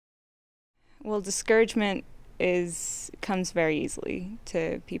Well, discouragement comes very easily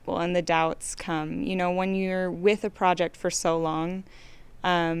to people, and the doubts come. You know, when you're with a project for so long,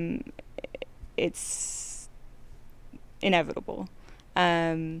 it's inevitable.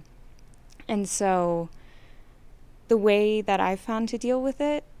 And so the way that I've found to deal with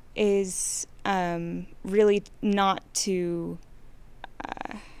it is really not to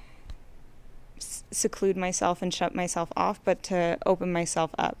seclude myself and shut myself off, but to open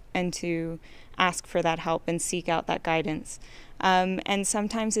myself up and to ask for that help and seek out that guidance. And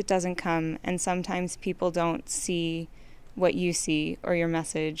sometimes it doesn't come, and sometimes people don't see what you see or your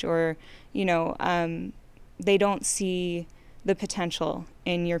message, or, you know, they don't see the potential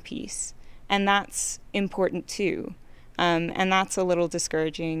in your piece. And that's important too. And that's a little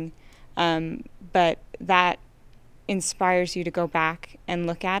discouraging, but that inspires you to go back and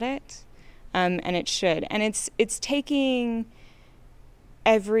look at it, and it should. And it's taking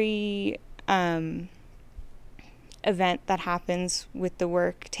every event that happens with the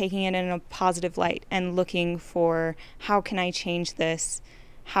work, taking it in a positive light and looking for, how can I change this?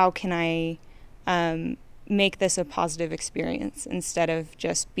 How can I make this a positive experience, instead of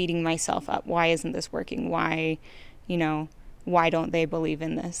just beating myself up? Why isn't this working? Why don't they believe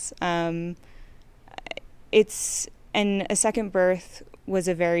in this? And a second birth was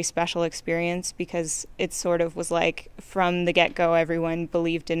a very special experience, because it sort of was like, from the get-go, everyone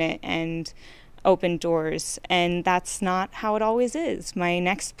believed in it and opened doors. And that's not how it always is. My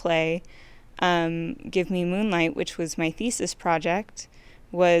next play, Give Me Moonlight, which was my thesis project,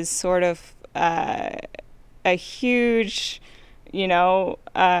 was sort of a huge, it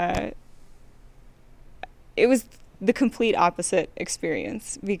was the complete opposite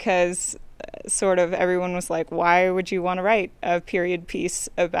experience, because sort of everyone was like, why would you want to write a period piece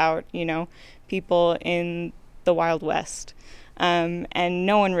about, people in the Wild West? And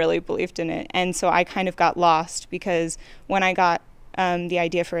no one really believed in it. And so I kind of got lost, because when I got the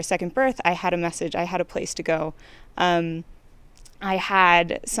idea for a second birth, I had a message, I had a place to go. I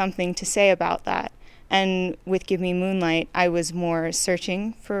had something to say about that. And with Give Me Moonlight, I was more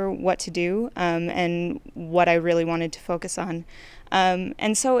searching for what to do, and what I really wanted to focus on.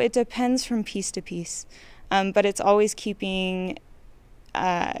 And so it depends from piece to piece, but it's always keeping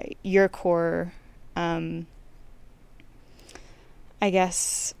your core, I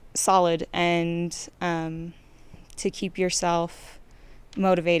guess, solid, and to keep yourself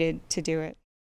motivated to do it.